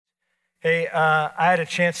Hey, I had a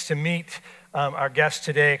chance to meet our guest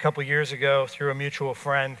today a couple years ago through a mutual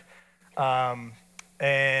friend,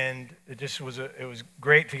 and it was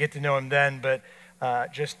great to get to know him then. But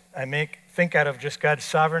think out of just God's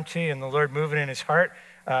sovereignty and the Lord moving in his heart,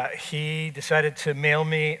 he decided to mail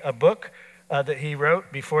me a book that he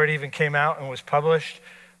wrote before it even came out and was published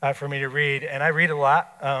for me to read. And I read a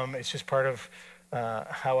lot. It's just part of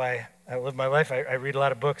how I live my life. I read a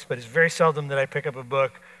lot of books, but it's very seldom that I pick up a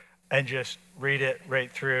book and just read it right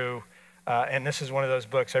through. And this is one of those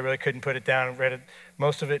books. I really couldn't put it down. I read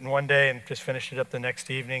most of it in one day and just finished it up the next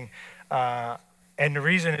evening. And the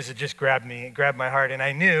reason is it just grabbed me. It grabbed my heart. And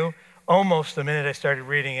I knew almost the minute I started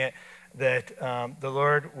reading it that the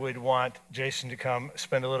Lord would want Jason to come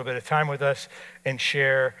spend a little bit of time with us and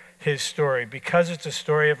share his story, because it's a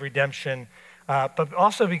story of redemption, but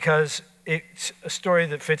also because it's a story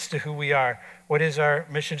that fits to who we are. What is our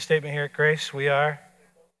mission statement here at Grace? We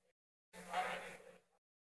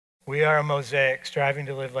are a mosaic striving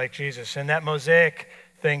to live like Jesus. And that mosaic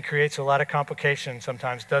thing creates a lot of complications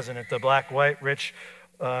sometimes, doesn't it? The black, white, rich,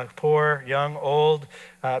 poor, young, old,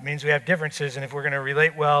 means we have differences. And if we're going to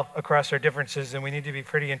relate well across our differences, then we need to be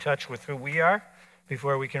pretty in touch with who we are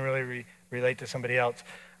before we can really relate to somebody else.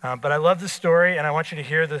 But I love the story, and I want you to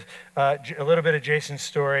hear a little bit of Jason's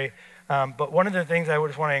story. But one of the things I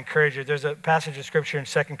just want to encourage you, there's a passage of scripture in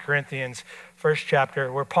 2 Corinthians, first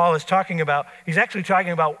chapter, where Paul is he's actually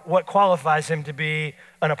talking about what qualifies him to be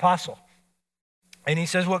an apostle. And he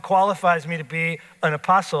says, what qualifies me to be an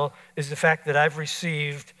apostle is the fact that I've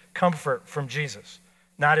received comfort from Jesus.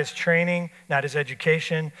 Not his training, not his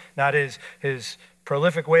education, not his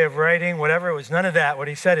prolific way of writing, whatever. It was none of that. What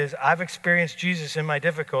he said is, I've experienced Jesus in my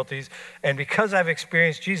difficulties, and because I've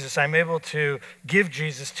experienced Jesus, I'm able to give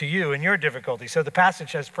Jesus to you in your difficulty. So the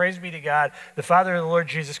passage says, praise be to God, the Father of the Lord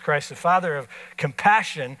Jesus Christ, the Father of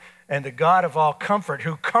compassion and the God of all comfort,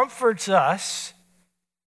 who comforts us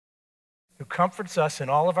in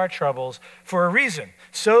all of our troubles for a reason,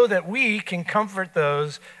 so that we can comfort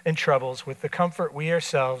those in troubles with the comfort we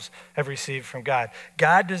ourselves have received from God.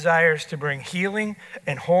 God desires to bring healing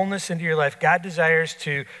and wholeness into your life. God desires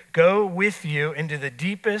to go with you into the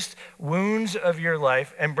deepest wounds of your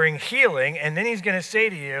life and bring healing, and then he's going to say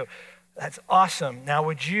to you, that's awesome. Now,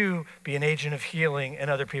 would you be an agent of healing in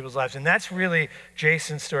other people's lives? And that's really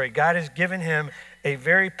Jason's story. God has given him a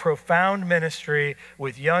very profound ministry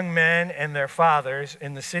with young men and their fathers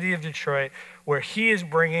in the city of Detroit, where he is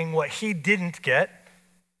bringing what he didn't get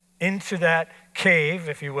into that cave,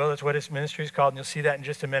 if you will. That's what his ministry is called, and you'll see that in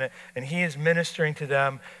just a minute. And he is ministering to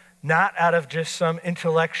them not out of just some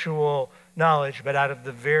intellectual knowledge, but out of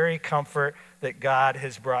the very comfort that God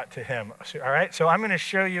has brought to him. All right, so I'm going to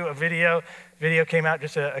show you a video. Video came out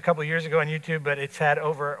just a couple years ago on YouTube, but it's had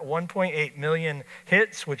over 1.8 million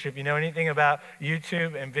hits, which, if you know anything about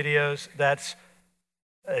YouTube and videos, that's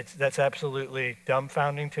absolutely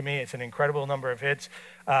dumbfounding to me. It's an incredible number of hits,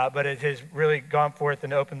 but it has really gone forth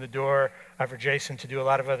and opened the door for Jason to do a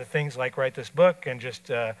lot of other things, like write this book, and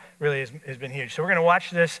just really has been huge. So we're going to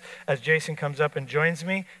watch this as Jason comes up and joins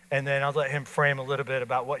me, and then I'll let him frame a little bit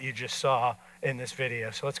about what you just saw in this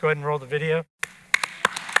video. So let's go ahead and roll the video.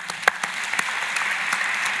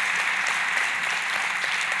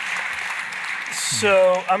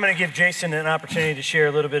 So I'm going to give Jason an opportunity to share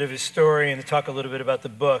a little bit of his story and to talk a little bit about the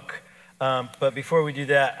book. But before we do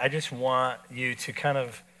that, I just want you to kind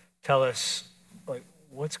of tell us, like,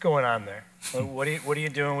 what's going on there? What are you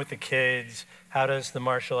doing with the kids? How does the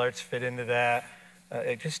martial arts fit into that?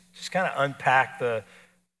 Just kind of unpack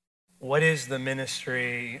what is the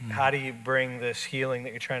ministry? How do you bring this healing that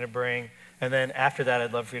you're trying to bring? And then after that,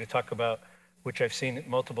 I'd love for you to talk about, which I've seen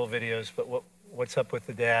multiple videos, but what's up with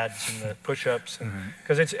the dads and the push-ups?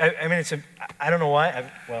 Because I don't know why.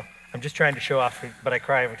 I'm just trying to show off, but I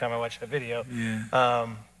cry every time I watch that video. Yeah.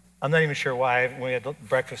 I'm not even sure why. When we had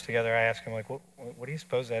breakfast together, I asked him, like, what do you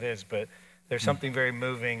suppose that is? But there's something very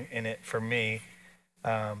moving in it for me.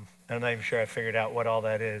 And I'm not even sure I figured out what all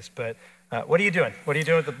that is. But what are you doing? What are you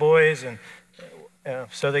doing with the boys? And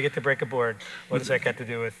so they get to break a board. What does that got to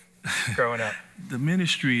do with growing up? The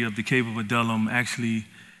ministry of the Cave of Adullam actually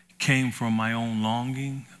came from my own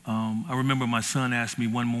longing. I remember my son asked me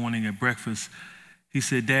one morning at breakfast, he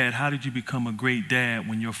said, Dad, how did you become a great dad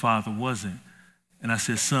when your father wasn't? And I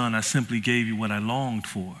said, son, I simply gave you what I longed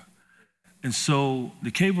for. And so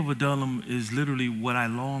the Cave of Adullam is literally what I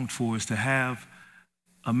longed for, is to have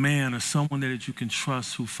a man or someone that you can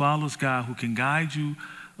trust who follows God, who can guide you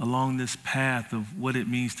along this path of what it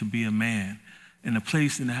means to be a man, and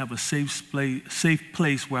to have a safe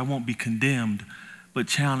place where I won't be condemned but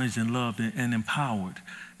challenged and loved and empowered.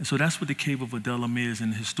 And so that's what the Cave of Adullam is.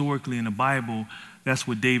 And historically in the Bible, that's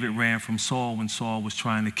where David ran from Saul when Saul was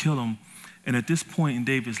trying to kill him. And at this point in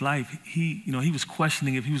David's life, he was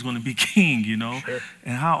questioning if he was going to be king, Sure.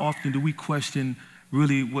 And how often do we question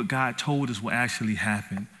really what God told us will actually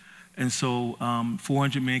happen? And so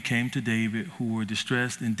 400 men came to David who were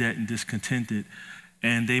distressed, in debt, and discontented,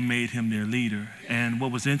 and they made him their leader. And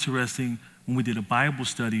what was interesting, when we did a Bible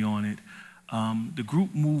study on it, the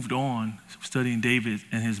group moved on studying David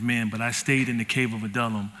and his men, but I stayed in the Cave of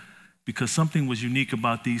Adullam because something was unique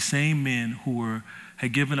about these same men who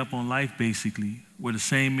had given up on life, basically, were the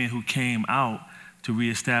same men who came out to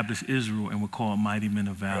reestablish Israel and were called mighty men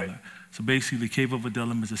of valor. Right. So basically, the Cave of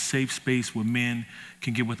Adullam is a safe space where men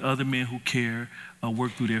can get with other men who care,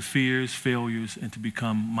 work through their fears, failures, and to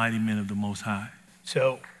become mighty men of the Most High.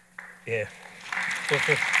 So, yeah.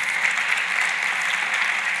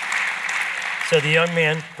 So the young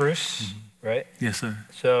man, Bruce, right? Yes, sir.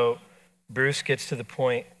 So Bruce gets to the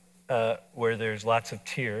point where there's lots of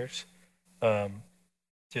tears.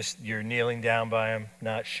 Just you're kneeling down by him,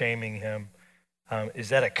 not shaming him. Is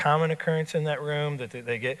that a common occurrence in that room that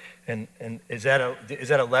they get? And is that a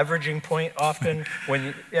leveraging point often when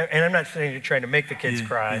you? And I'm not saying you're trying to make the kids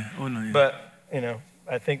cry, yeah. Oh, no, yeah. but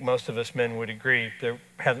I think most of us men would agree there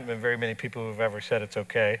haven't been very many people who've ever said it's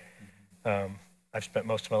okay. I've spent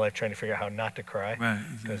most of my life trying to figure out how not to cry, Right,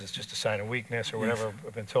 because exactly. it's just a sign of weakness or whatever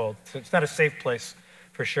I've been told. So it's not a safe place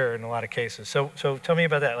for sure in a lot of cases. So tell me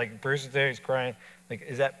about that. Like Bruce is there, he's crying. Like,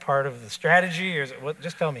 is that part of the strategy, or is it what?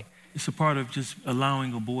 Just tell me. It's a part of just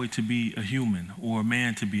allowing a boy to be a human or a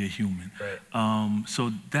man to be a human. Right.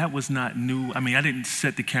 So that was not new. I mean, I didn't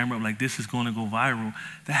set the camera up like this is going to go viral.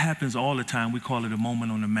 That happens all the time. We call it a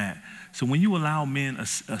moment on the mat. So when you allow men a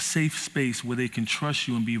safe space where they can trust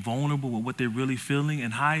you and be vulnerable with what they're really feeling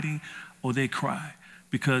and hiding, or they cry.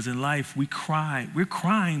 Because in life, we cry. We're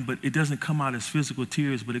crying, but it doesn't come out as physical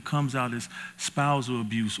tears, but it comes out as spousal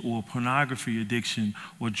abuse or pornography addiction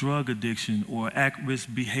or drug addiction or at-risk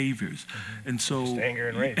behaviors. And so just anger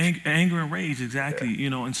and rage. Anger and rage, exactly.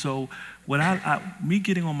 Yeah. And so what me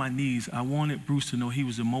getting on my knees, I wanted Bruce to know he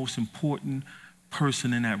was the most important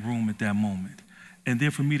person in that room at that moment. And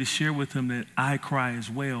then for me to share with him that I cry as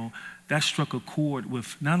well, that struck a chord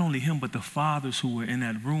with not only him, but the fathers who were in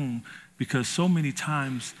that room. Because so many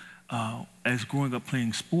times, as growing up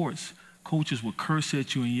playing sports, coaches would curse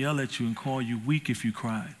at you and yell at you and call you weak if you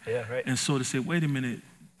cried. Yeah, right. And so to say, wait a minute,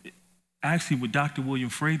 actually what Dr. William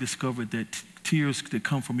Frey discovered, that tears that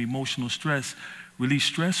come from emotional stress release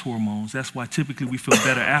stress hormones. That's why typically we feel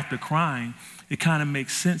better after crying. It kind of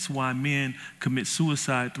makes sense why men commit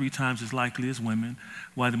suicide 3 times as likely as women,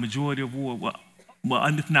 why the majority of war, well,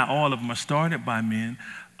 if not all of them, are started by men.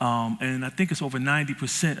 And I think it's over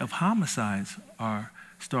 90% of homicides are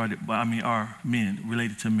men,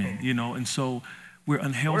 related to men, and so we're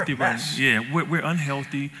unhealthy We're a right mess. now. Yeah, we're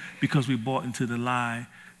unhealthy because we bought into the lie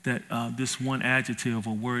that this one adjective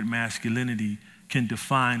or word masculinity can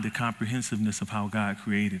define the comprehensiveness of how God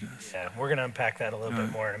created us. Yeah, we're going to unpack that a little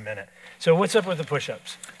bit more in a minute. So what's up with the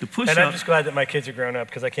push-ups? The push-up. And I'm just glad that my kids are grown up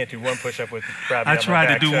because I can't do one push-up with Robbie I on my tried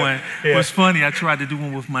back, to do so, one. yeah. It was funny. I tried to do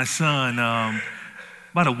one with my son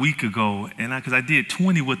about a week ago, and because I did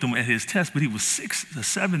 20 with him at his test, but he was 6 or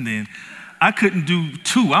 7 then. I couldn't do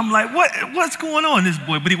 2. I'm like, what's going on, this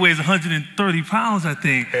boy? But he weighs 130 pounds, I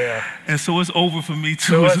think. Yeah. And so it's over for me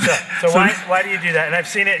too. So what's up? So why do you do that? And I've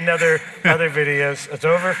seen it in other videos. It's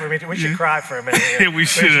over for me too. We should cry for a minute. Yeah, we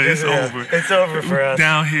should. It's over. It's over for us.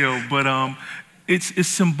 Downhill. But it's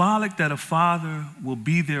symbolic that a father will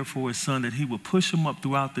be there for his son, that he will push him up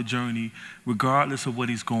throughout the journey, regardless of what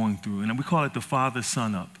he's going through. And we call it the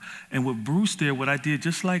father-son up. And with Bruce there, what I did,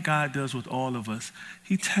 just like God does with all of us,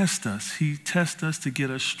 he tests us. He tests us to get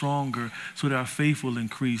us stronger so that our faith will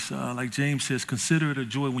increase. Like James says, consider it a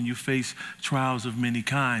joy when you face trials of many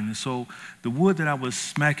kinds. And so the wood that I was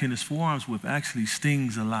smacking his forearms with actually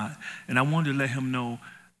stings a lot. And I wanted to let him know,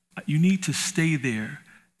 you need to stay there.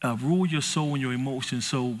 Rule your soul and your emotions,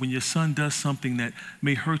 so when your son does something that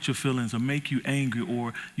may hurt your feelings or make you angry,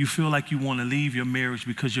 or you feel like you want to leave your marriage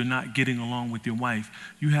because you're not getting along with your wife,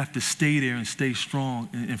 you have to stay there and stay strong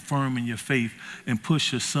and firm in your faith and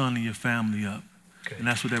push your son and your family up. Okay. And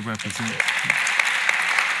that's what that represents.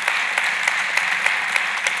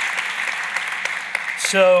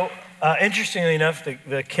 So, interestingly enough,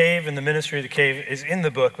 the cave and the ministry of the cave is in the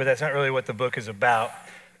book, but that's not really what the book is about.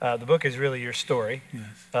 The book is really your story,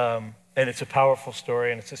 Yes. And it's a powerful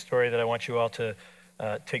story, and it's a story that I want you all to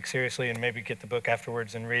take seriously and maybe get the book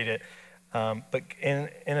afterwards and read it. But in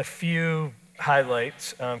a few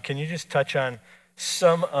highlights, can you just touch on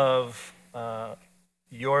some of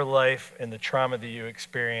your life and the trauma that you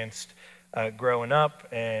experienced growing up,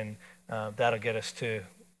 and that'll get us to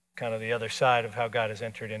kind of the other side of how God has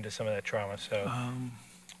entered into some of that trauma. So,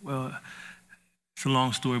 well, it's a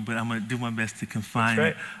long story, but I'm going to do my best to confine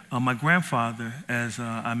That's it. My grandfather, as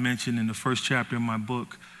I mentioned in the first chapter of my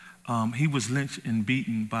book, he was lynched and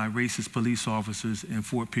beaten by racist police officers in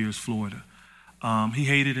Fort Pierce, Florida. He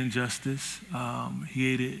hated injustice.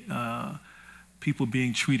 He hated people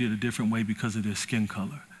being treated a different way because of their skin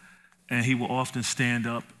color. And he would often stand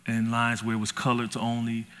up in lines where it was coloreds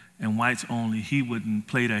only and whites only. He wouldn't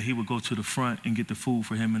play that. He would go to the front and get the food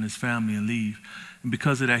for him and his family and leave. And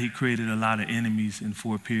because of that, he created a lot of enemies in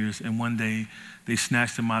Fort Pierce. And one day, they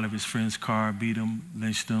snatched him out of his friend's car, beat him,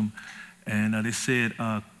 lynched him. And they said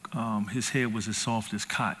his head was as soft as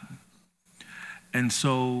cotton. And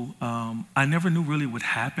so I never knew really what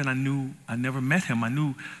happened. I never met him. I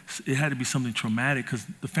knew it had to be something traumatic because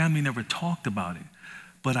the family never talked about it.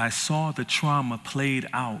 But I saw the trauma played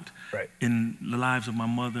out in the lives of my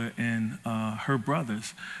mother and her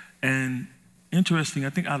brothers. And interesting,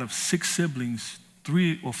 I think out of 6 siblings,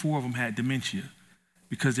 3 or 4 of them had dementia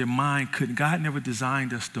because their mind couldn't. God never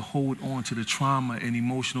designed us to hold on to the trauma and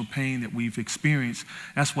emotional pain that we've experienced.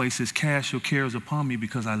 That's why he says, cast your cares upon me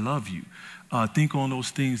because I love you. Think on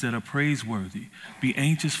those things that are praiseworthy. Be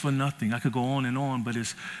anxious for nothing. I could go on, but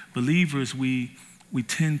as believers, we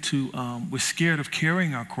tend to, we're scared of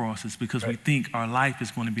carrying our crosses because we think our life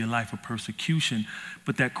is going to be a life of persecution,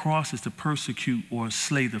 but that cross is to persecute or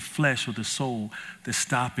slay the flesh or the soul that's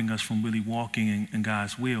stopping us from really walking in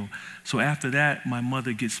God's will. So after that, my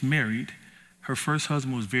mother gets married. Her first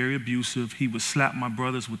husband was very abusive. He would slap my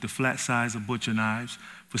brothers with the flat sides of butcher knives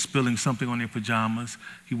for spilling something on their pajamas.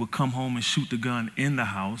 He would come home and shoot the gun in the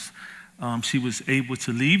house. She was able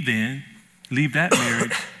to leave that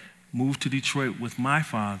marriage, moved to Detroit with my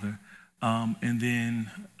father, and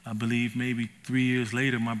then I believe maybe 3 years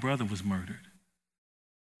later, my brother was murdered.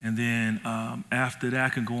 And then after that, I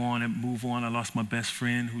can go on and move on. I lost my best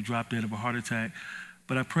friend who dropped dead of a heart attack.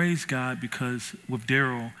 But I praise God because with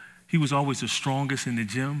Daryl, he was always the strongest in the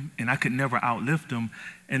gym, and I could never outlift him.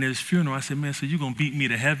 And at his funeral, I said, man, so you're going to beat me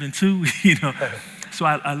to heaven too? So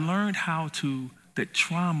I learned that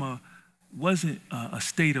trauma wasn't a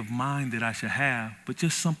state of mind that I should have, but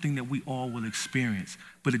just something that we all will experience.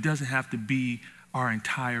 But it doesn't have to be our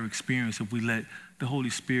entire experience if we let the Holy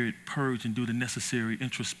Spirit purge and do the necessary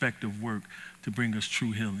introspective work to bring us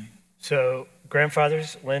true healing. So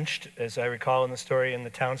grandfather's lynched, as I recall in the story, in the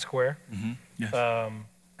town square. Mm-hmm. Yes.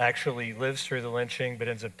 Actually lives through the lynching, but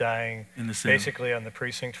ends up dying in the cell. Basically on the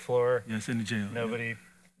precinct floor. Yes, in the jail. Nobody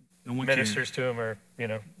ministers to him or,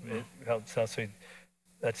 it helps. So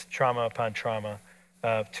that's trauma upon trauma.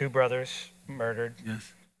 2 brothers murdered.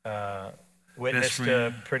 Yes. Witnessed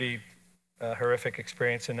a pretty horrific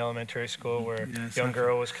experience in elementary school where a young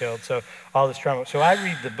girl was killed. So all this trauma. So I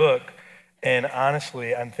read the book, and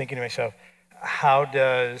honestly, I'm thinking to myself, how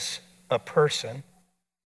does a person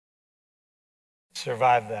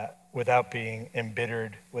survive that without being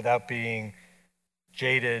embittered, without being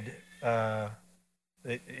jaded? And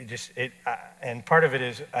part of it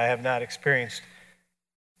is I have not experienced.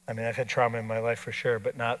 I mean, I've had trauma in my life for sure,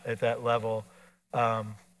 but not at that level.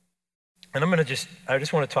 And I just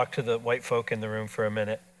want to talk to the white folk in the room for a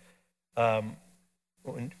minute.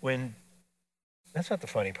 When that's not the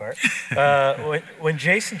funny part. When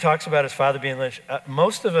Jason talks about his father being lynched,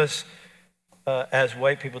 most of us as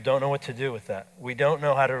white people don't know what to do with that. We don't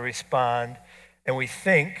know how to respond, and we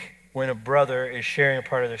think when a brother is sharing a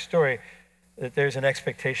part of their story that there's an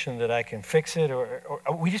expectation that I can fix it, or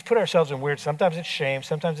we just put ourselves in weird. Sometimes it's shame,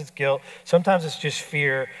 sometimes it's guilt, sometimes it's just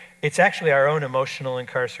fear. It's actually our own emotional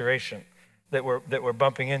incarceration that we're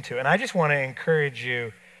bumping into. And I just want to encourage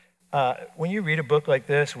you, when you read a book like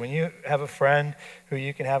this, when you have a friend who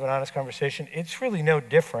you can have an honest conversation, it's really no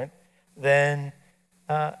different than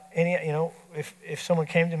if someone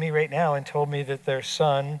came to me right now and told me that their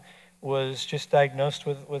son was just diagnosed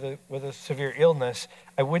with a severe illness,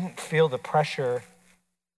 I wouldn't feel the pressure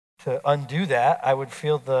to undo that. I would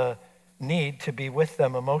feel the need to be with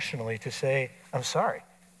them emotionally to say, I'm sorry.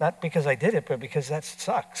 Not because I did it, but because that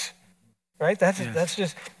sucks, right?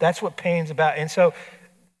 That's what pain's about. And so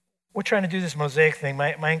we're trying to do this mosaic thing.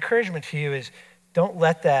 My encouragement to you is don't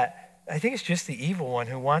let that, I think it's just the evil one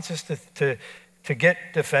who wants us to get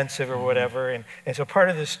defensive or whatever. And so part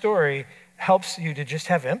of this story helps you to just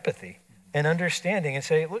have empathy and understanding and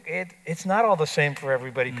say, look, it's not all the same for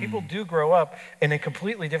everybody. People do grow up in a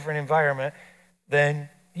completely different environment than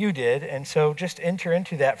you did. And so just enter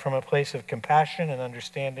into that from a place of compassion and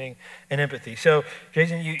understanding and empathy. So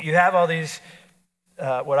Jason, you have all these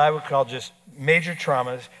what I would call just major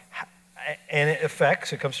traumas, and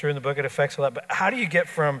it comes through in the book, it affects a lot, but how do you get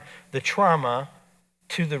from the trauma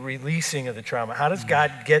to the releasing of the trauma? How does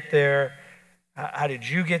God get there? How did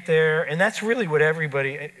you get there? And that's really what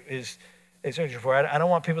everybody is searching for. I don't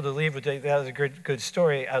want people to leave with that was a good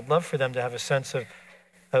story. I'd love for them to have a sense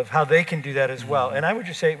of how they can do that as well. And I would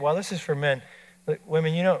just say, well, this is for men.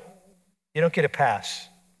 Women, you don't get a pass.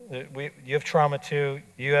 You have trauma too.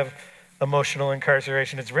 You have emotional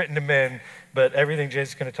incarceration. It's written to men, but everything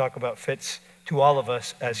Jason's going to talk about fits to all of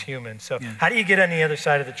us as humans. So how do you get on the other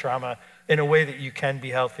side of the trauma in a way that you can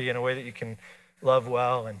be healthy, in a way that you can love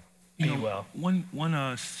well and be well?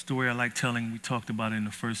 One story I like telling, we talked about it in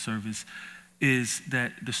the first service, is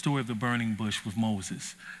that the story of the burning bush with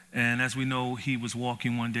Moses. And as we know, he was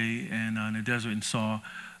walking one day in the desert and saw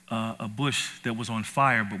a bush that was on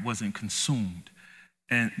fire but wasn't consumed.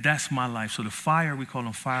 And that's my life. So the fire, we call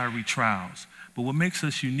them fiery trials. But what makes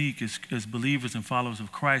us unique is, as believers and followers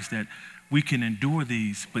of Christ, that we can endure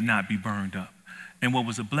these but not be burned up. And what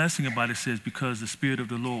was a blessing about it says, because the Spirit of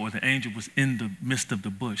the Lord, or the angel, was in the midst of the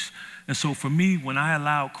bush. And so for me, when I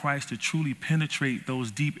allowed Christ to truly penetrate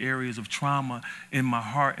those deep areas of trauma in my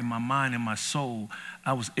heart, in my mind, in my soul,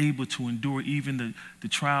 I was able to endure even the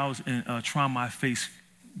trials and trauma I face,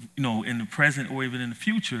 in the present or even in the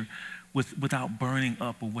future, without burning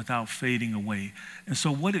up or without fading away. And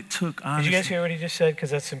so what it took, honestly... Did you guys hear what he just said? Because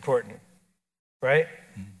that's important, right?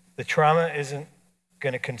 Mm-hmm. The trauma isn't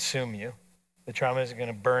going to consume you. The trauma isn't going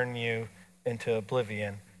to burn you into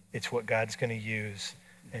oblivion. It's what God's going to use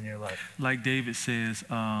in your life. Like David says,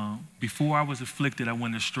 before I was afflicted, I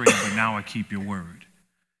went astray, but now I keep your word.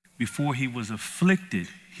 Before he was afflicted,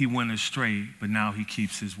 he went astray, but now he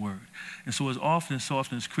keeps his word. And so so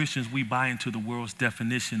often as Christians, we buy into the world's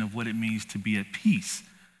definition of what it means to be at peace.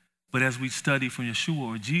 But as we study from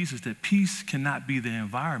Yeshua or Jesus, that peace cannot be the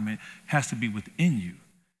environment, it has to be within you.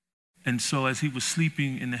 And so as he was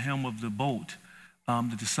sleeping in the helm of the boat,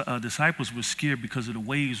 the disciples were scared because of the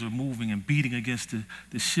waves were moving and beating against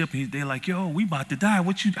the ship. And they're like, yo, we about to die.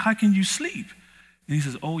 How can you sleep? And he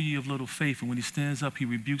says, oh, ye of little faith. And when he stands up, he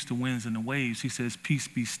rebukes the winds and the waves. He says, peace,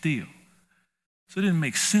 be still. So it didn't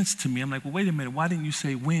make sense to me. I'm like, well, wait a minute. Why didn't you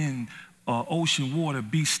say wind, ocean, water,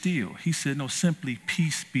 be still? He said, no, simply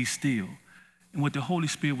peace, be still. And what the Holy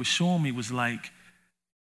Spirit was showing me was like,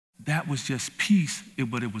 that was just peace,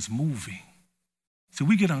 but it was moving. So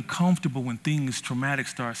we get uncomfortable when things traumatic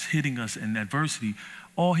starts hitting us in adversity.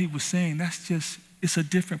 All he was saying, it's a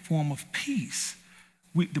different form of peace.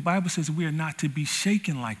 The Bible says we are not to be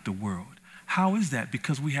shaken like the world. How is that?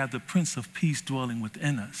 Because we have the Prince of Peace dwelling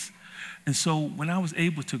within us. And so when I was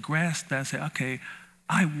able to grasp that, I said, okay,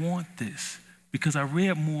 I want this, because I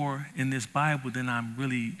read more in this Bible than I'm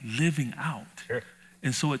really living out. Sure.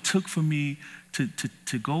 And so it took for me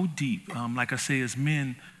to go deep. Like I say, as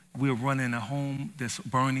men, we're running a home that's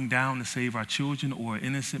burning down to save our children or an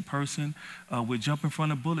innocent person. We're jumping in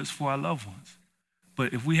front of bullets for our loved ones.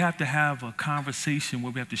 But if we have to have a conversation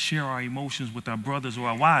where we have to share our emotions with our brothers or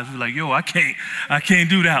our wives, we're like, yo, I can't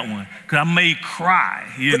do that one because I may cry,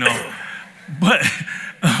 But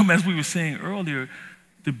as we were saying earlier,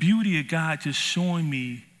 the beauty of God just showing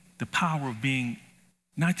me the power of being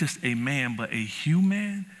not just a man, but a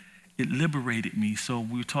human, it liberated me. So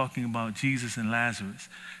we were talking about Jesus and Lazarus.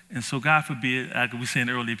 And so God forbid, like we were saying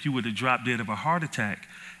earlier, if you were to drop dead of a heart attack,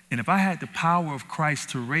 and if I had the power of Christ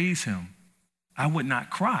to raise him, I would not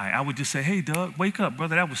cry. I would just say, hey, Doug, wake up,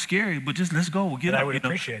 brother. That was scary, but just let's go. Get up. I would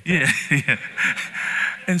appreciate that. Yeah.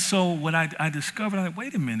 And so what I discovered, I'm like,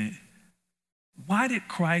 wait a minute. Why did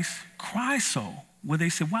Christ cry so? Well, they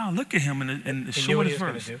said, wow, look at him in the shortest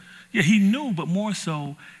verse. Yeah, he knew, but more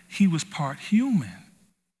so, he was part human.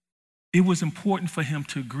 It was important for him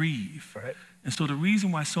to grieve. Right. And so the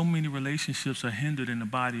reason why so many relationships are hindered in the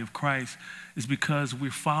body of Christ is because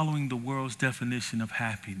we're following the world's definition of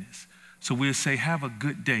happiness. So we'll say, have a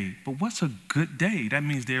good day. But what's a good day? That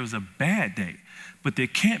means there is a bad day. But there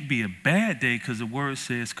can't be a bad day because the word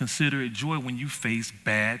says, consider it joy when you face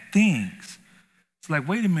bad things. It's like,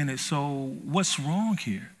 wait a minute, so what's wrong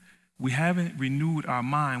here? We haven't renewed our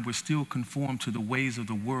mind. We're still conformed to the ways of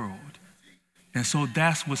the world. And so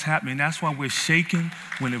that's what's happening. That's why we're shaken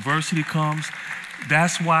when adversity comes.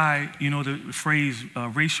 That's why, the phrase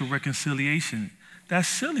racial reconciliation, that's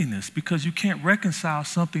silliness because you can't reconcile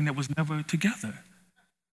something that was never together.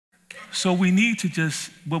 So what we need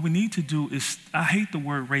to do is, I hate the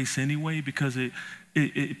word race anyway because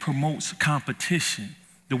it promotes competition.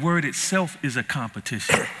 The word itself is a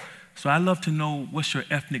competition. So I love to know what's your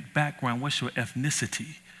ethnic background, what's your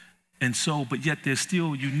ethnicity. And so, but yet there's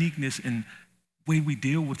still uniqueness in the way we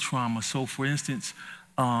deal with trauma. So for instance,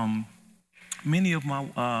 Many of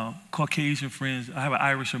my Caucasian friends, I have an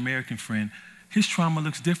Irish American friend, his trauma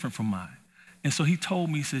looks different from mine. And so he told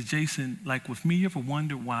me, he says, Jason, like with me, you ever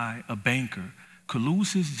wondered why a banker could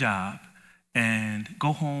lose his job and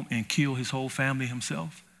go home and kill his whole family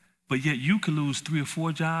himself? But yet you could lose 3 or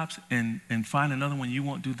 4 jobs and find another one, you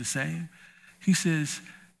won't do the same? He says,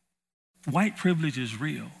 white privilege is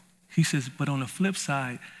real. He says, but on the flip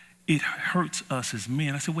side, it hurts us as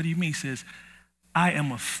men. I said, what do you mean? He says, I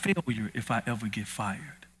am a failure if I ever get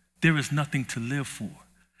fired. There is nothing to live for.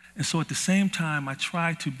 And so at the same time, I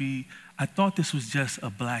thought this was just a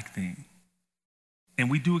black thing.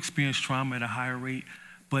 And we do experience trauma at a higher rate,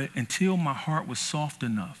 but until my heart was soft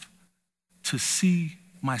enough to see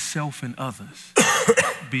myself and others,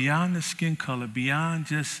 beyond the skin color, beyond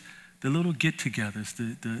just the little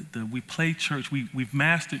get-togethers, we play church, we've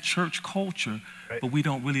mastered church culture, right, but we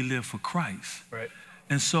don't really live for Christ. Right.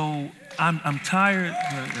 And so I'm tired.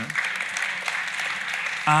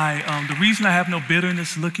 The reason I have no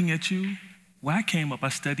bitterness looking at you, when I came up, I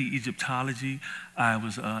studied Egyptology. I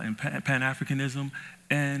was in Pan-Africanism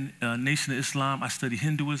and Nation of Islam. I studied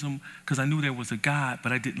Hinduism because I knew there was a God,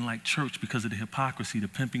 but I didn't like church because of the hypocrisy, the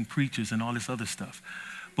pimping preachers, and all this other stuff.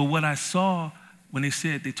 But what I saw when they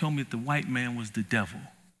told me that the white man was the devil.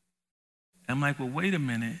 I'm like, well, wait a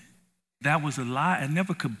minute. That was a lie. I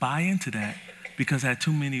never could buy into that because I had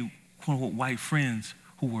too many quote-unquote white friends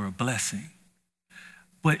who were a blessing.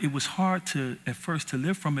 But it was hard at first to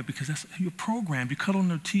live from it because that's your program. You cut on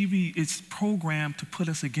the TV, it's programmed to put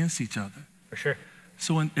us against each other. For sure.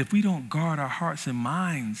 So if we don't guard our hearts and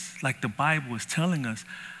minds like the Bible is telling us,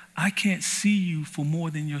 I can't see you for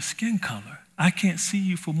more than your skin color. I can't see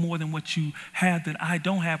you for more than what you have that I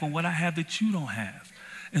don't have or what I have that you don't have.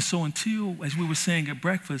 And so until, as we were saying at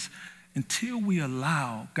breakfast, until we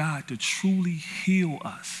allow God to truly heal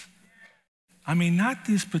us, I mean, not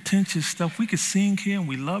this pretentious stuff. We could sing here and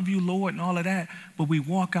we love you, Lord, and all of that, but we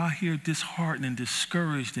walk out here disheartened and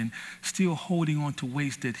discouraged and still holding on to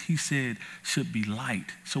weights that he said should be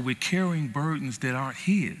light. So we're carrying burdens that aren't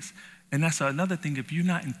his. And that's another thing. If you're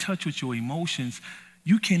not in touch with your emotions,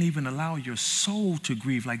 you can't even allow your soul to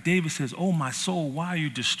grieve. Like David says, oh, my soul, why are you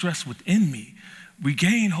distressed within me?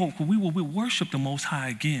 Regain hope, for we will worship the Most High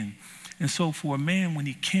again. And so for a man, when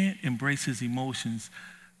he can't embrace his emotions,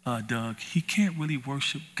 Doug, he can't really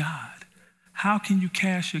worship God. How can you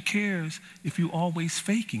cast your cares if you're always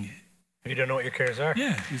faking it? You don't know what your cares are.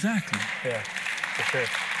 Yeah, exactly. Yeah, for sure.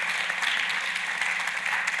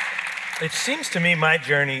 It seems to me my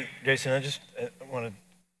journey, Jason, I want to,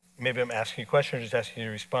 maybe I'm asking you a question or just asking you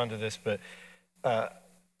to respond to this, but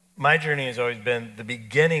my journey has always been the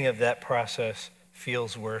beginning of that process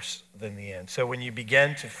feels worse than the end. So when you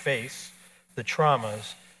begin to face the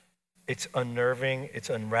traumas, it's unnerving, it's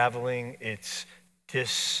unraveling, it's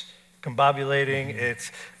discombobulating,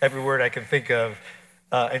 it's every word I can think of.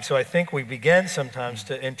 And so I think we begin sometimes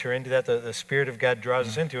to enter into that. The Spirit of God draws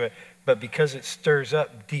us into it, but because it stirs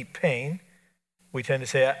up deep pain, we tend to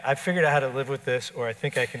say, I figured out how to live with this, or I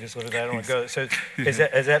think I can just live with that, I don't want to go. So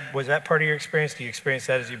was that part of your experience? Do you experience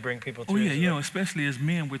that as you bring people through? Oh yeah, especially as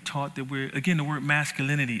men, we're taught that again, the word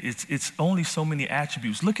masculinity, it's only so many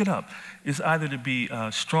attributes. Look it up. It's either to be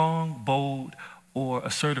strong, bold, or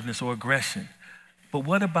assertiveness or aggression. But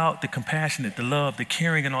what about the compassionate, the love, the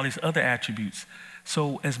caring, and all these other attributes?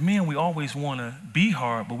 So as men, we always want to be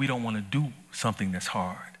hard, but we don't want to do something that's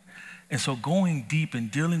hard. And so going deep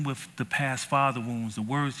and dealing with the past father wounds, the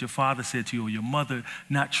words your father said to you or your mother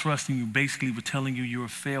not trusting you, basically were telling you you're a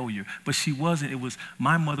failure. But she wasn't.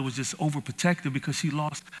 My mother was just overprotective because she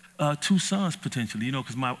lost 2 sons potentially,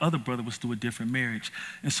 because my other brother was through a different marriage.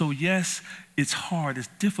 And so yes, it's hard, it's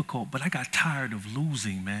difficult, but I got tired of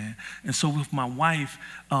losing, man. And so with my wife,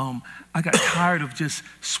 I got tired of just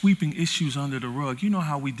sweeping issues under the rug. You know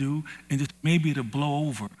how we do, and just maybe it'll blow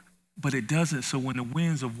over. But it doesn't. So when the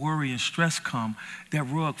winds of worry and stress come, that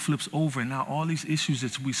rug flips over. And now all these issues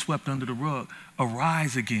that we swept under the rug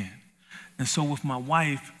arise again. And so with my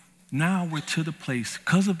wife, now we're to the place,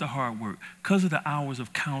 because of the hard work, because of the hours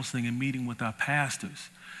of counseling and meeting with our pastors,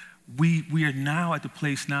 we are now at the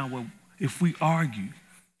place now where if we argue,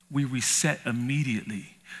 we reset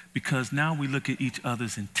immediately. Because now we look at each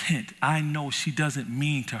other's intent. I know she doesn't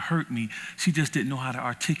mean to hurt me. She just didn't know how to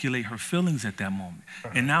articulate her feelings at that moment.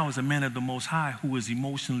 Uh-huh. And now as a man of the Most High who is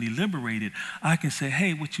emotionally liberated, I can say,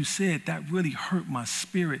 hey, what you said, that really hurt my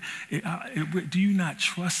spirit. Do you not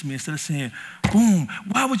trust me? Instead of saying, boom,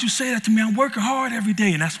 why would you say that to me? I'm working hard every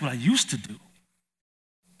day. And that's what I used to do.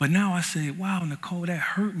 But now I say, wow, Nicole, that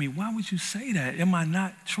hurt me. Why would you say that? Am I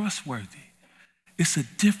not trustworthy? It's a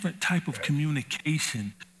different type of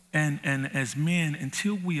communication And as men,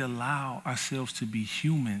 until we allow ourselves to be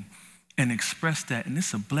human and express that, and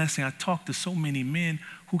it's a blessing. I talk to so many men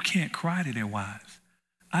who can't cry to their wives.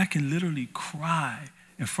 I can literally cry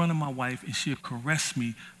in front of my wife and she'll caress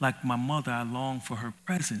me like my mother. I long for her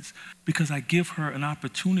presence because I give her an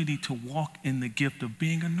opportunity to walk in the gift of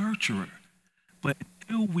being a nurturer. But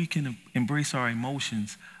until we can embrace our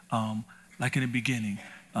emotions, like in the beginning,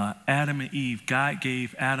 Adam and Eve, God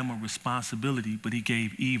gave Adam a responsibility, but he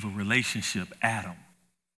gave Eve a relationship, Adam.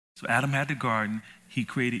 So Adam had the garden, he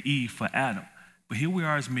created Eve for Adam. But here we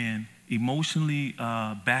are as men, emotionally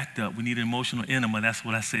backed up. We need an emotional enema, that's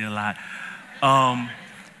what I say a lot.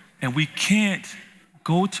 And we can't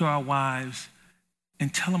go to our wives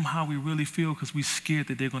and tell them how we really feel because we're scared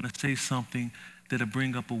that they're going to say something that'll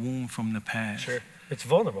bring up a wound from the past. Sure, it's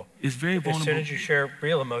vulnerable. It's very vulnerable. As soon as you share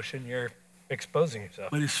real emotion, you're exposing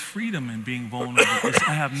yourself. But it's freedom in being vulnerable.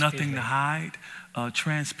 I have nothing to hide.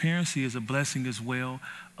 Transparency is a blessing as well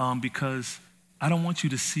because I don't want you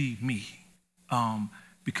to see me.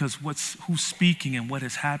 Because who's speaking and what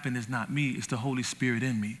has happened is not me, it's the Holy Spirit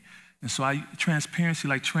in me. And so transparency,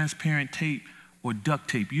 like transparent tape or duct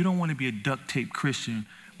tape. You don't want to be a duct tape Christian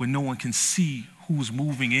where no one can see who's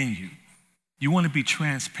moving in you. You want to be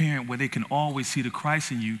transparent where they can always see the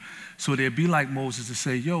Christ in you. So they'll be like Moses to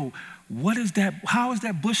say, yo, what is that? How is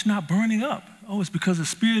that bush not burning up? Oh, it's because the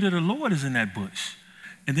Spirit of the Lord is in that bush.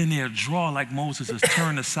 And then they'll draw like Moses is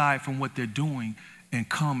turn aside from what they're doing and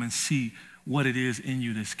come and see what it is in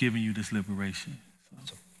you that's giving you this liberation.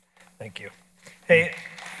 Awesome. Thank you. Hey,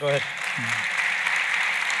 go ahead.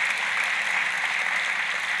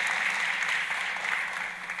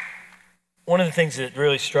 One of the things that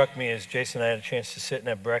really struck me as Jason and I had a chance to sit and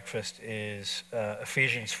have breakfast is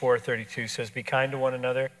Ephesians 4:32 says, be kind to one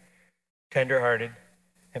another, tenderhearted,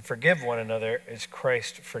 and forgive one another as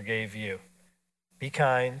Christ forgave you. Be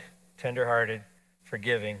kind, tenderhearted,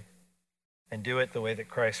 forgiving, and do it the way that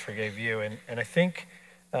Christ forgave you. And I think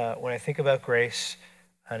when I think about grace,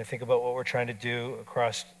 and I think about what we're trying to do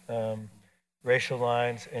across racial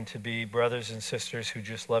lines and to be brothers and sisters who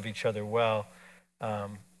just love each other well,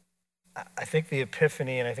 I think the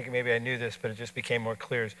epiphany, and I think maybe I knew this, but it just became more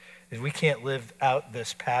clear, is we can't live out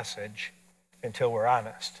this passage until we're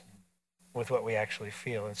honest with what we actually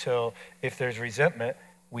feel. And so if there's resentment,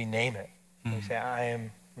 we name it. We say, I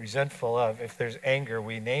am resentful of. If there's anger,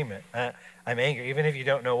 we name it. I'm angry. Even if you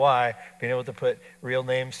don't know why, being able to put real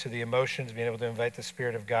names to the emotions, being able to invite the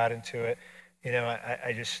Spirit of God into it. You know,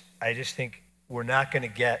 I just think we're not going to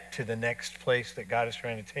get to the next place that God is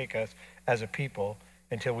trying to take us as a people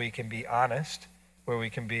until we can be honest, where we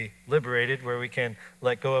can be liberated, where we can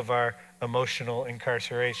let go of our emotional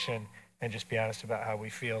incarceration and just be honest about how we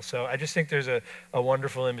feel. So I just think there's a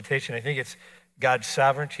wonderful invitation. I think it's God's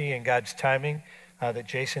sovereignty and God's timing that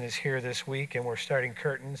Jason is here this week, and we're starting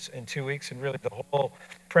Curtains in 2 weeks. And really the whole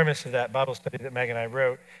premise of that Bible study that Meg and I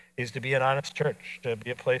wrote is to be an honest church, to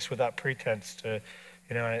be a place without pretense. To,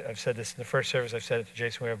 you know, I've said this in the first service, I've said it to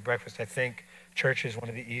Jason when we have breakfast, I think church is one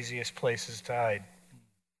of the easiest places to hide.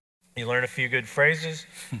 You learn a few good phrases,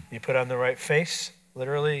 you put on the right face,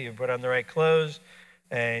 literally, you put on the right clothes,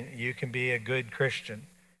 and you can be a good Christian.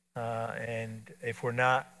 And if we're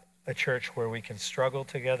not a church where we can struggle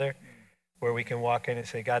together, where we can walk in and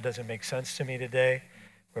say, God doesn't make sense to me today,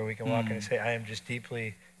 where we can walk in and say, I am just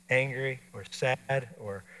deeply angry or sad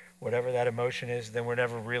or whatever that emotion is, then we're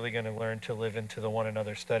never really going to learn to live into the one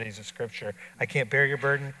another studies of Scripture. I can't bear your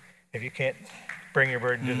burden if you can't bring your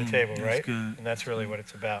burden to the table, right? Good. And that's really what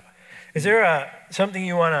it's about. Is there something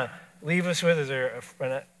you want to leave us with? Is there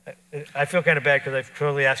I feel kind of bad because I've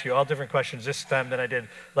totally asked you all different questions this time than I did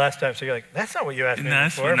last time. So you're like, that's not what you asked me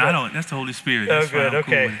before. That's the Holy Spirit. Oh, that's good.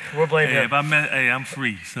 Okay. Cool. We'll blame him. I'm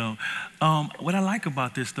free. So what I like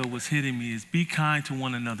about this, though, what's hitting me is be kind to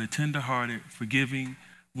one another, tenderhearted, forgiving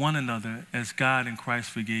one another as God in Christ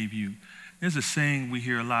forgave you. There's a saying we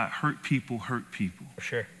hear a lot, hurt people hurt people. For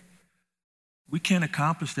sure. We can't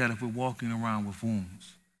accomplish that if we're walking around with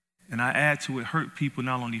wounds. And I add to it, hurt people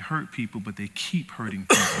not only hurt people, but they keep hurting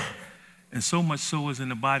people. And so much so as in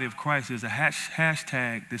the body of Christ, there's a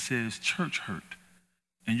hashtag that says church hurt.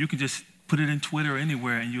 And you can just put it in Twitter or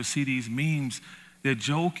anywhere and you'll see these memes. They're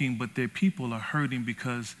joking, but their people are hurting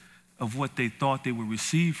because of what they thought they would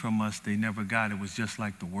receive from us. They never got. It was just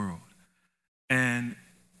like the world. And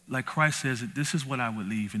like Christ says, this is what I would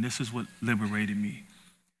leave, and this is what liberated me.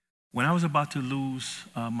 When I was about to lose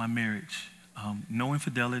my marriage, no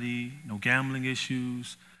infidelity, no gambling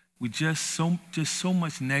issues. We just so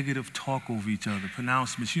much negative talk over each other,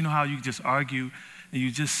 pronouncements. You know how you just argue and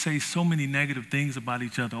you just say so many negative things about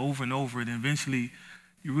each other over and over, and eventually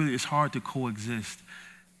it's hard to coexist.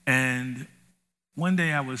 And one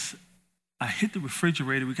day I hit the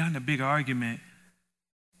refrigerator. We got in a big argument.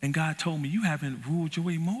 And God told me, you haven't ruled your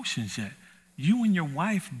emotions yet. You and your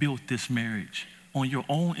wife built this marriage on your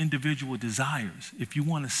own individual desires. If you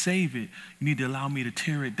want to save it, you need to allow me to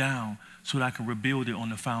tear it down so that I can rebuild it on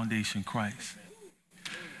the foundation Christ.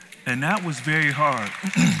 And that was very hard.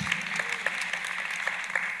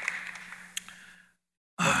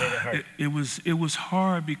 What made it hard? It was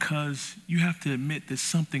hard because you have to admit that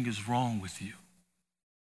something is wrong with you.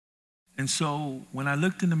 And so when I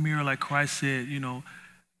looked in the mirror, like Christ said,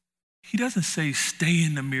 he doesn't say stay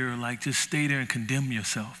in the mirror, like just stay there and condemn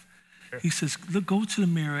yourself. Sure. He says, look, go to the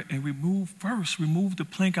mirror and remove the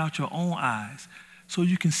plank out your own eyes so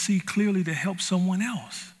you can see clearly to help someone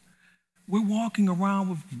else. We're walking around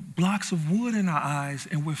with blocks of wood in our eyes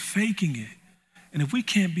and we're faking it. And if we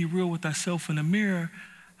can't be real with ourselves in the mirror,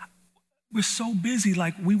 we're so busy,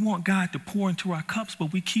 like we want God to pour into our cups,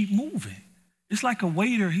 but we keep moving. It's like a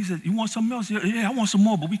waiter. He said, you want something else? Yeah, I want some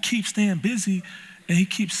more, but we keep staying busy. And he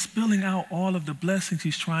keeps spilling out all of the blessings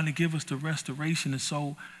he's trying to give us, the restoration. And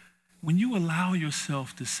so when you allow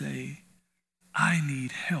yourself to say, I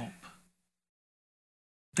need help,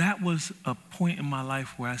 that was a point in my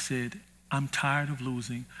life where I said, I'm tired of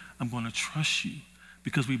losing. I'm going to trust you.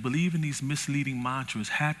 Because we believe in these misleading mantras,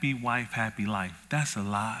 happy wife, happy life. That's a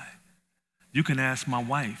lie. You can ask my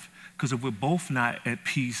wife, because if we're both not at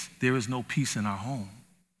peace, there is no peace in our home.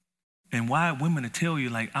 And why women to tell you,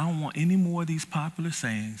 like, I don't want any more of these popular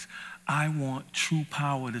sayings. I want true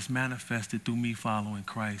power that's manifested through me following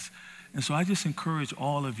Christ. And so I just encourage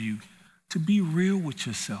all of you to be real with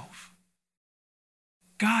yourself.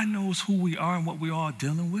 God knows who we are and what we're all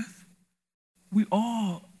dealing with. We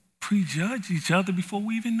all prejudge each other before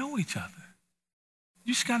we even know each other.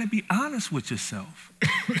 You just got to be honest with yourself.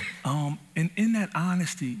 And in that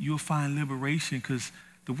honesty, you'll find liberation, because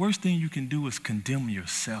the worst thing you can do is condemn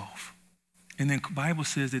yourself. And then the Bible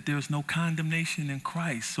says that there's no condemnation in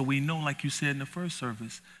Christ. So we know, like you said in the first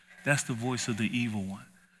service, that's the voice of the evil one.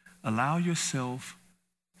 Allow yourself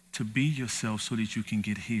to be yourself so that you can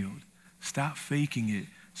get healed. Stop faking it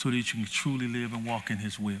so that you can truly live and walk in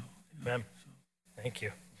his will. Amen. Thank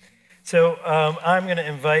you. So I'm going to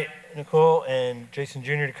invite Nicole and Jason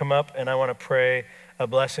Jr. to come up, and I want to pray a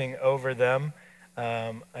blessing over them.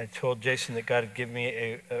 I told Jason that God had given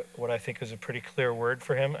me what I think is a pretty clear word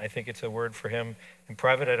for him. I think it's a word for him in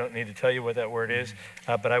private. I don't need to tell you what that word is,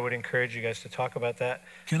 but I would encourage you guys to talk about that.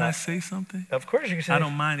 Can I say something? Of course you can say I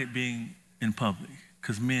don't mind it being in public,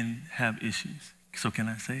 because men have issues. So can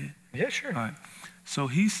I say it? Yeah, sure. All right. So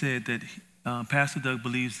he said that Pastor Doug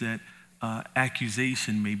believes that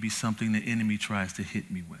accusation may be something the enemy tries to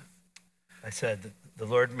hit me with. I said that the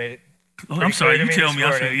Lord made it. Oh, I'm sorry, you tell me.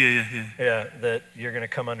 Yeah, that you're going to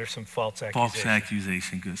come under some false accusation. False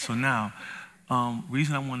accusation, good. So now,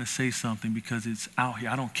 reason I want to say something, because it's out here.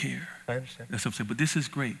 I don't care. I understand. That's what I'm saying. But this is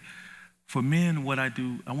great. For men, what I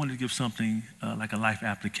do, I wanted to give something like a life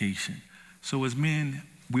application. So as men,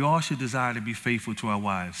 we all should desire to be faithful to our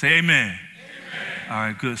wives. Say amen. All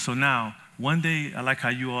right, good. So now, one day, I like how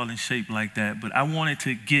you all in shape like that, but I wanted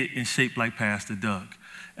to get in shape like Pastor Doug.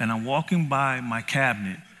 And I'm walking by my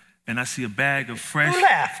cabinet, and I see a bag of fresh... You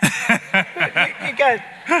laughed. you got...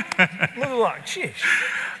 Move along. Jeez.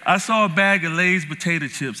 I saw a bag of Lay's potato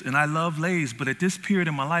chips, and I love Lay's, but at this period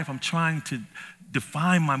in my life, I'm trying to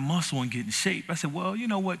define my muscle and get in shape. I said, well, you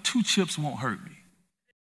know what? 2 chips won't hurt me.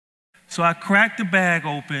 So I cracked the bag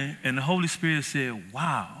open, and the Holy Spirit said,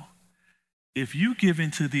 wow, if you give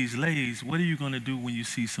into these Lay's, what are you going to do when you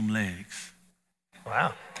see some legs?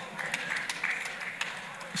 Wow.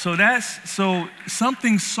 So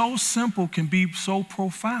something so simple can be so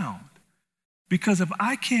profound. Because if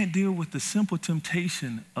I can't deal with the simple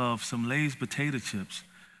temptation of some Lay's potato chips,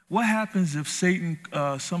 what happens if Satan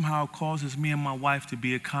somehow causes me and my wife to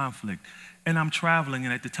be a conflict? And I'm traveling,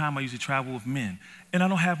 and at the time I used to travel with men, and I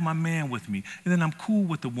don't have my man with me. And then I'm cool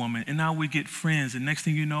with the woman, and now we get friends, and next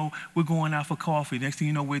thing you know, we're going out for coffee. Next thing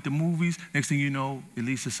you know, we're at the movies. Next thing you know, it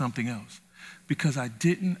leads to something else. Because I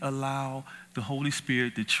didn't allow the Holy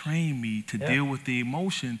Spirit to train me to deal with the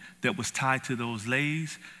emotion that was tied to those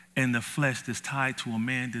Lay's and the flesh that's tied to a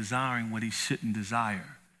man desiring what he shouldn't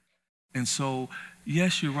desire. And so,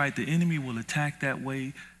 yes, you're right, the enemy will attack that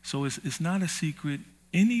way. So it's not a secret.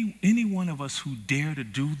 Any one of us who dare to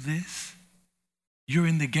do this, you're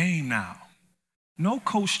in the game now. No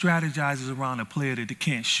coach strategizes around a player that they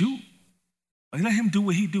can't shoot. Let him do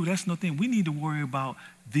what he do. That's no thing. We need to worry about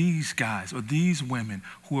these guys or these women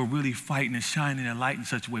who are really fighting and shining their light in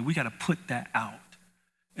such a way. We got to put that out.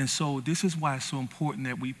 And so this is why it's so important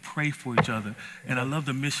that we pray for each other. And I love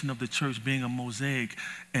the mission of the church being a mosaic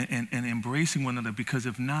and embracing one another, because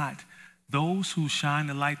if not, those who shine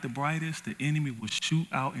the light the brightest, the enemy will shoot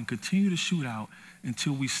out and continue to shoot out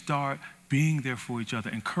until we start being there for each other,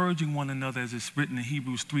 encouraging one another as it's written in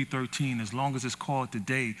Hebrews 3:13, as long as it's called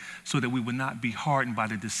today, so that we would not be hardened by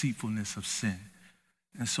the deceitfulness of sin.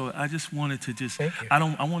 And so I just wanted to I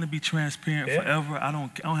want to be transparent forever. I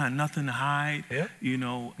don't have nothing to hide, you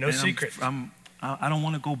know. No secrets. I don't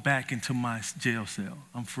want to go back into my jail cell.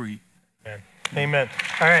 I'm free. Amen. Amen.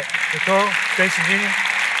 All right, Nicole, Jason Jr.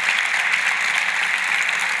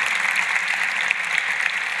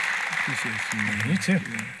 Appreciate you, man. You too.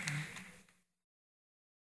 Yeah.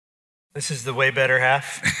 This is the way better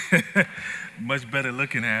half. Much better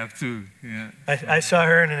looking half, too. Yeah. I saw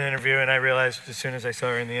her in an interview, and I realized as soon as I saw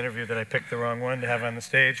her in the interview that I picked the wrong one to have on the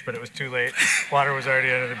stage, but it was too late. Water was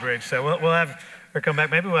already under the bridge. So we'll have her come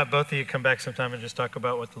back. Maybe we'll have both of you come back sometime and just talk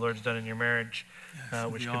about what the Lord's done in your marriage,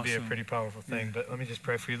 which could be a pretty powerful thing. Yeah. But let me just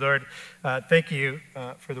pray for you. Lord, thank you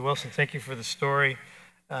for the Wilson. Thank you for the story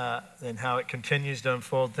and how it continues to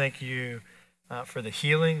unfold. Thank you for the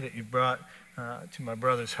healing that you brought to my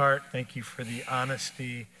brother's heart. Thank you for the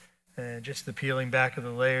honesty and just the peeling back of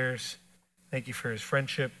the layers. Thank you for his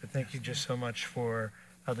friendship. But thank you just so much for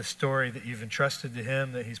the story that you've entrusted to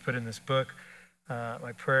him, that he's put in this book.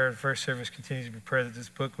 My prayer in first service continues to be prayer that this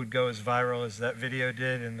book would go as viral as that video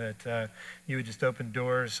did, and that you would just open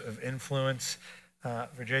doors of influence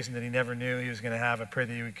for Jason that he never knew he was going to have. I pray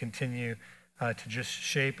that you would continue to just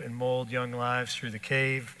shape and mold young lives through the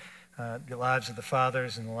cave, the lives of the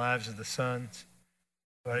fathers and the lives of the sons.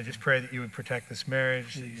 But I just pray that you would protect this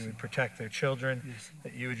marriage, that you would protect their children,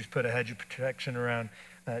 that you would just put a hedge of protection around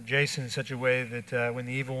Jason in such a way that when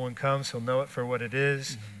the evil one comes, he'll know it for what it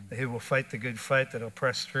is, that he will fight the good fight, that he'll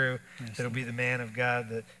press through, that he'll be the man of God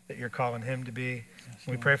that you're calling him to be.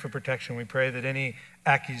 We pray for protection. We pray that any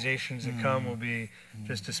accusations that come will be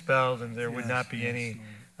just dispelled, and there would not be any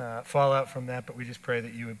fallout from that, but we just pray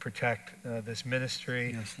that you would protect this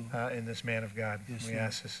ministry and this man of God. We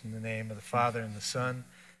ask this in the name of the Father and the Son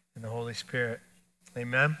and the Holy Spirit.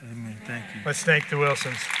 Amen. Amen. Thank you. Let's thank the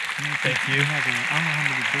Wilsons. Thank you. I don't know how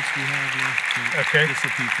many books we have left. Okay. Just so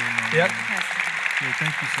people know. Yep. Yeah,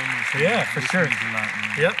 thank you so much. Yeah, for sure. Means a lot,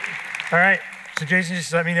 man. Yep. All right. So Jason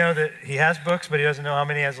just let me know that he has books, but he doesn't know how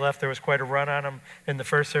many he has left. There was quite a run on them in the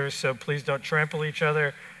first service, so please don't trample each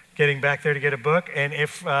other getting back there to get a book. And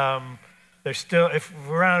if if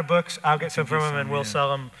we're out of books, I'll get some from him and we'll sell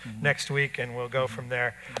them next week, and we'll go from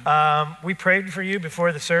there. We prayed for you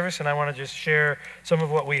before the service, and I want to just share some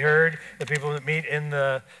of what we heard. The people that meet in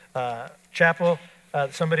the chapel,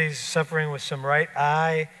 somebody's suffering with some right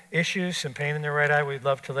eye issues, some pain in their right eye. We'd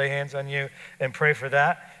love to lay hands on you and pray for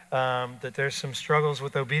that. That there's some struggles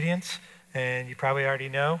with obedience, and you probably already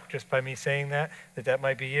know just by me saying that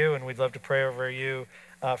might be you, and we'd love to pray over you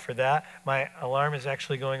for that. My alarm is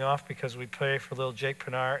actually going off because we pray for little Jake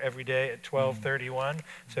Pinar every day at 12:31.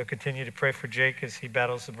 So continue to pray for Jake as he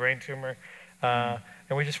battles the brain tumor. And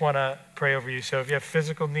we just want to pray over you. So if you have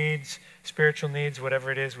physical needs, spiritual needs,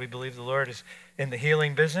 whatever it is, we believe the Lord is in the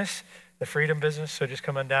healing business, the freedom business. So just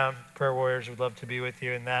come on down. Prayer warriors would love to be with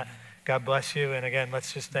you in that. God bless you. And again,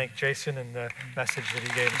 let's just thank Jason and the message that he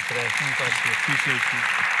gave us today. Bless you. Appreciate you.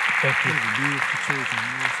 Thank you. Beautiful church.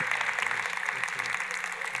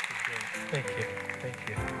 Thank you. Thank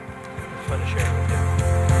you. It's fun to share with you.